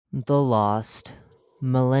The Lost,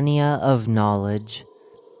 Millennia of Knowledge,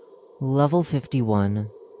 Level 51,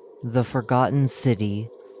 The Forgotten City,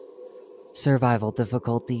 Survival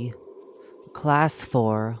Difficulty, Class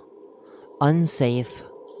 4, Unsafe,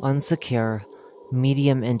 Unsecure,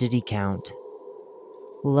 Medium Entity Count.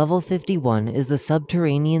 Level 51 is the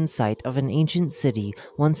subterranean site of an ancient city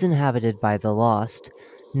once inhabited by the Lost,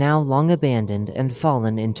 now long abandoned and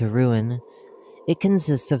fallen into ruin. It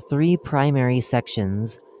consists of 3 primary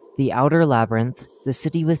sections: the outer labyrinth, the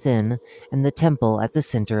city within, and the temple at the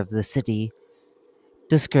center of the city.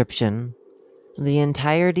 Description: the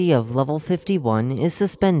entirety of Level 51 is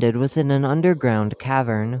suspended within an underground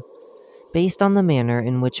cavern. Based on the manner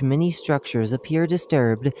in which many structures appear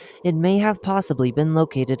disturbed, it may have possibly been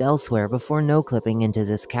located elsewhere before no-clipping into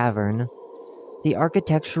this cavern. The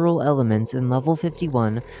architectural elements in Level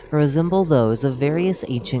 51 resemble those of various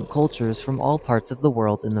ancient cultures from all parts of the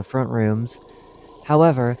world in the front rooms.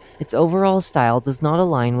 However, its overall style does not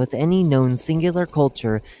align with any known singular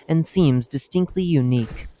culture and seems distinctly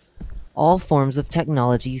unique. All forms of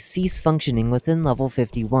technology cease functioning within Level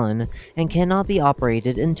 51 and cannot be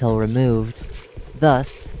operated until removed.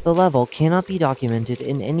 Thus, the level cannot be documented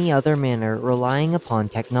in any other manner relying upon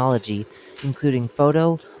technology, including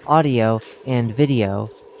photo, audio, and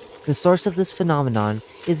video. The source of this phenomenon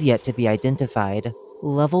is yet to be identified.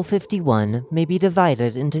 Level 51 may be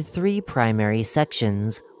divided into 3 primary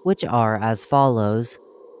sections, which are as follows.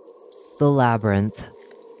 The Labyrinth.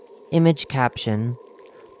 Image caption: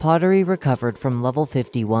 pottery recovered from Level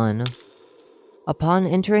 51. Upon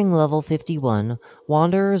entering Level 51,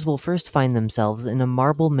 wanderers will first find themselves in a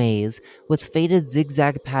marble maze with faded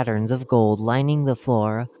zigzag patterns of gold lining the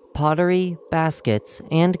floor. Pottery, baskets,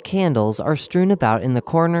 and candles are strewn about in the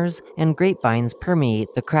corners, and grapevines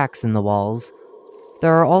permeate the cracks in the walls.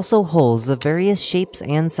 There are also holes of various shapes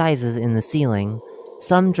and sizes in the ceiling,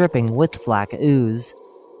 some dripping with black ooze.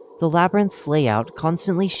 The labyrinth's layout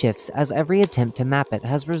constantly shifts as every attempt to map it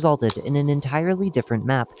has resulted in an entirely different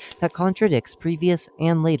map that contradicts previous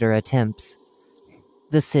and later attempts.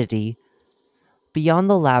 The City. Beyond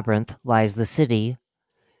the labyrinth lies the city.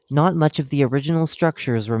 Not much of the original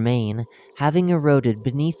structures remain, having eroded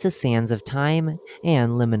beneath the sands of time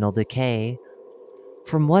and liminal decay.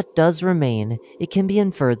 From what does remain, it can be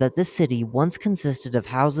inferred that this city once consisted of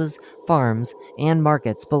houses, farms, and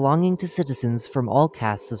markets belonging to citizens from all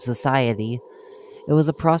castes of society. It was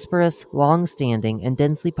a prosperous, long-standing, and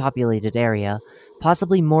densely populated area,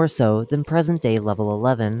 possibly more so than present-day Level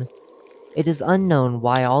 11. It is unknown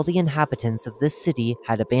why all the inhabitants of this city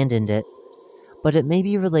had abandoned it, but it may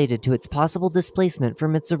be related to its possible displacement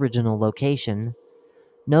from its original location.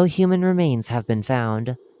 No human remains have been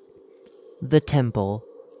found. The Temple.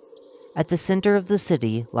 At the center of the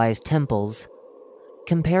city lies temples.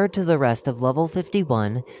 Compared to the rest of Level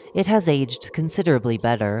 51, it has aged considerably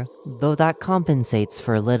better, though that compensates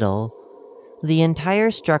for little. The entire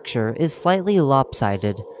structure is slightly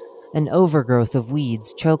lopsided. An overgrowth of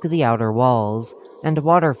weeds choke the outer walls, and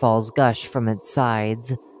waterfalls gush from its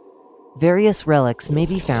sides. Various relics may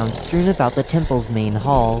be found strewn about the temple's main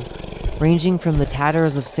hall, ranging from the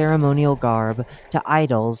tatters of ceremonial garb, to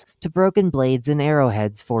idols, to broken blades and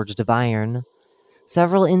arrowheads forged of iron.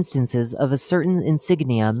 Several instances of a certain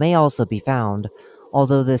insignia may also be found.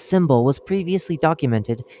 Although this symbol was previously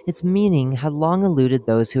documented, its meaning had long eluded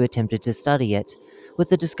those who attempted to study it. With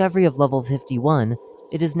the discovery of Level 51,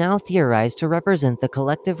 it is now theorized to represent the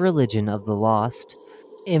collective religion of the Lost.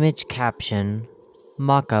 Image caption: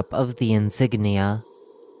 mock-up of the insignia.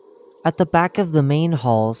 At the back of the main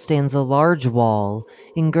hall stands a large wall,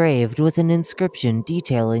 engraved with an inscription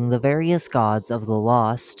detailing the various gods of the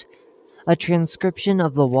Lost. A transcription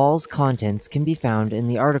of the wall's contents can be found in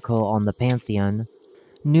the article on the Pantheon.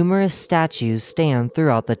 Numerous statues stand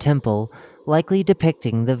throughout the temple, likely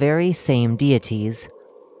depicting the very same deities.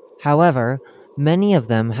 However, many of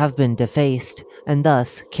them have been defaced, and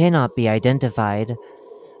thus cannot be identified.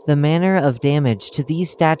 The manner of damage to these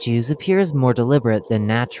statues appears more deliberate than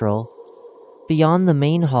natural. Beyond the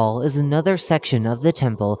main hall is another section of the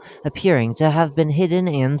temple appearing to have been hidden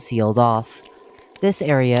and sealed off. This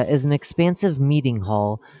area is an expansive meeting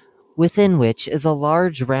hall, within which is a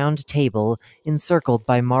large round table encircled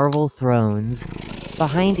by marble thrones.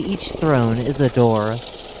 Behind each throne is a door.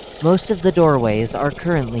 Most of the doorways are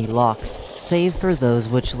currently locked, save for those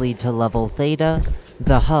which lead to Level Theta,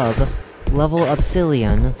 the Hub, Level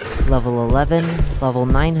Upsilon, Level 11, Level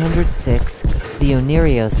 906, the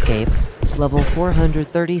Onerioscape, Level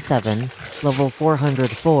 437, Level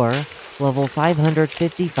 404, Level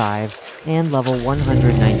 555, and Level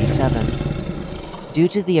 197. Due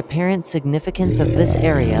to the apparent significance of this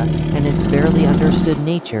area and its barely understood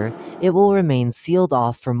nature, it will remain sealed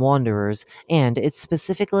off from wanderers, and its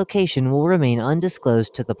specific location will remain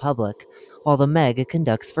undisclosed to the public, while the Meg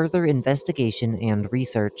conducts further investigation and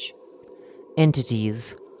research.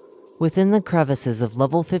 Entities. Within the crevices of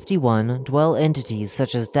Level 51 dwell entities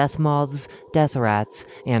such as death moths, death rats,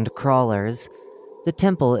 and crawlers. The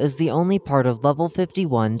temple is the only part of Level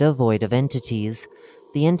 51 devoid of entities.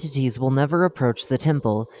 The entities will never approach the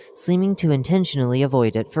temple, seeming to intentionally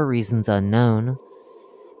avoid it for reasons unknown.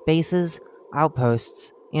 Bases,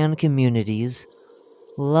 outposts, and communities.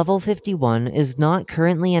 Level 51 is not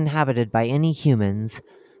currently inhabited by any humans.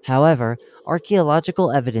 However,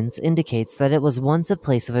 archaeological evidence indicates that it was once a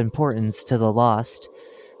place of importance to the lost.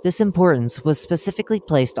 This importance was specifically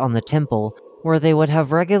placed on the temple, where they would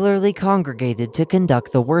have regularly congregated to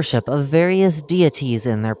conduct the worship of various deities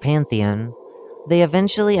in their pantheon. They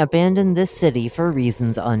eventually abandoned this city for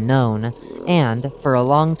reasons unknown, and, for a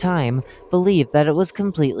long time, believed that it was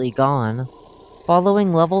completely gone.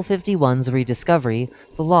 Following Level 51's rediscovery,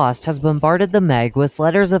 the Lost has bombarded the Meg with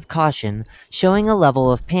letters of caution, showing a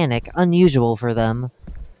level of panic unusual for them.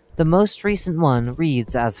 The most recent one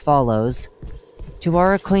reads as follows: To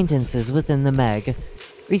our acquaintances within the Meg,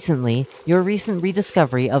 recently, your recent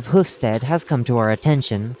rediscovery of Hoofstead has come to our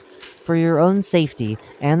attention. For your own safety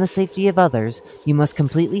and the safety of others, you must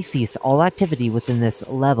completely cease all activity within this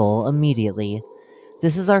level immediately.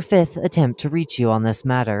 This is our 5th attempt to reach you on this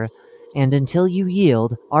matter, and until you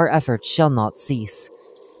yield, our efforts shall not cease.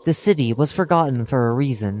 The city was forgotten for a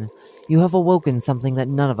reason. You have awoken something that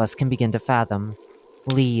none of us can begin to fathom.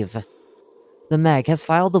 Leave. The Meg has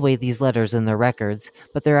filed away these letters in their records,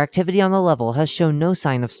 but their activity on the level has shown no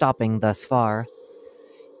sign of stopping thus far.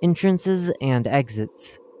 Entrances and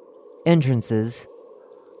exits. Entrances.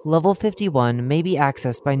 Level 51 may be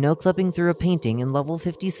accessed by no-clipping through a painting in Level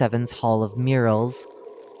 57's Hall of Murals.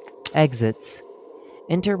 Exits.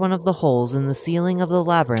 Enter one of the holes in the ceiling of the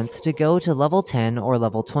labyrinth to go to Level 10 or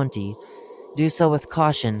Level 20. Do so with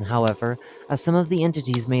caution, however, as some of the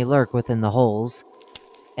entities may lurk within the holes.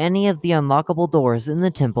 Any of the unlockable doors in the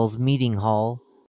temple's meeting hall.